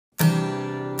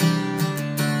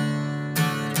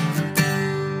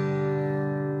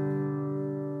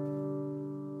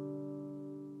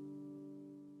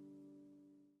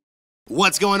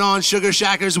What's going on,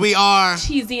 Sugarshackers? We are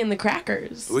Cheezy and The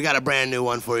Crackers. We got a brand new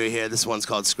one for you here. This one's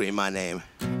called Scream My Name.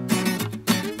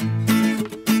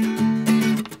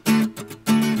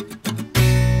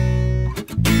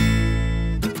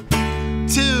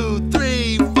 Two,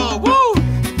 three, four, woo!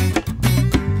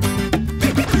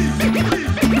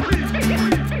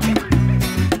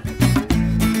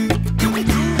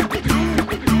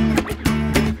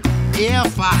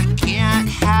 If I can't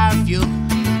have you,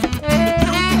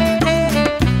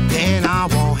 then I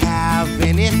won't have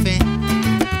anything.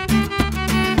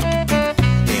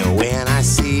 And when I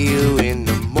see you in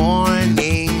the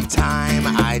morning time,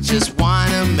 I just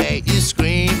wanna make you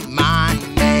scream my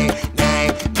name,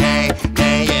 name, name,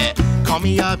 name, yeah. Call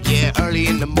me up, yeah, early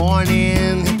in the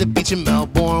morning. Hit the beach in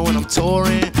Melbourne when I'm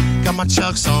touring. Got my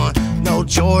Chucks on, no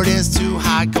Jordans, too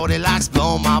hot, Goldilocks,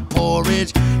 blow my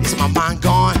porridge. Is my mind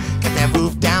gone? Got that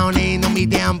roof down, they ain't know me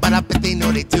down, but I bet they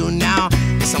know they do now.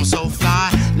 Yes, I'm so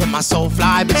fly, let my soul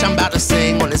fly, bitch, I'm about to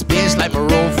sing on this bitch like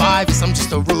Maroon 5. Yes, I'm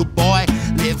just a rude boy,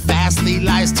 live fastly,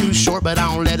 life's too short, but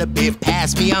I don't let a bit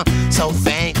pass me. I'm so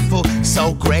thankful,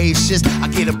 so gracious, I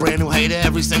get a brand new hater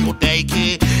every single day,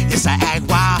 kid. Yes, I act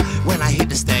wild when I hit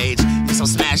the stage. Yes, I'm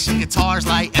smashing guitars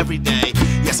like every day.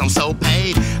 Yes, I'm so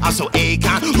paid, I'm so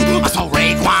Akon, I'm so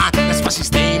Raekwon, that's why she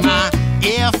stay mine.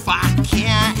 If I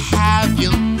can't have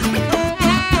you,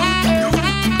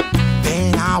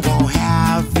 then I won't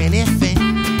have anything.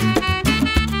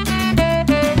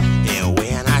 And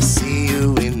when I see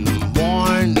you in the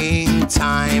morning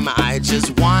time, I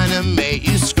just wanna make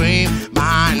you scream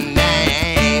my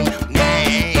name,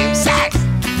 name, Zach.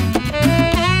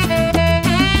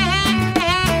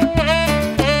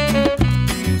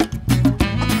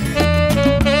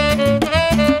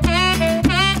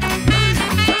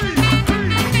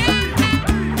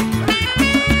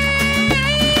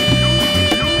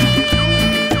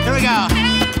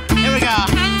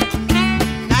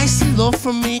 Low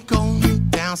for me, go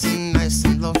down so nice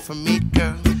and low for me,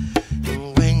 girl.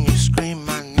 And when you scream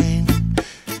my name,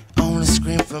 only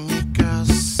scream for me, girl.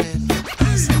 Sit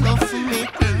nice and low for me,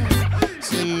 girl.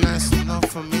 Sit nice and low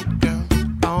for me, girl.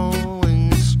 Oh,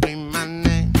 when you scream my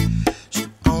name,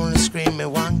 you only scream at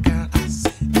one girl. I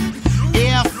said,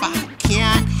 if I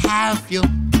can't have you,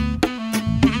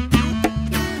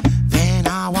 then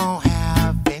I won't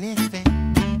have anything.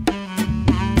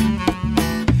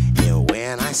 And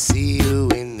when I see you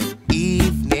in the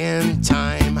evening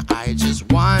time, I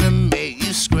just wanna make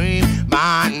you scream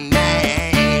my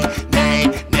name,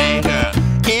 name, name, girl.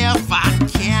 If I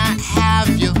can't have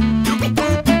you,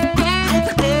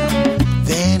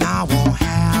 then I won't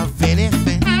have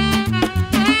anything.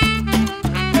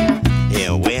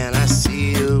 And when I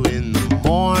see you in the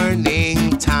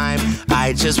morning time,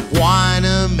 I just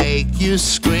wanna make you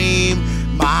scream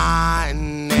my name.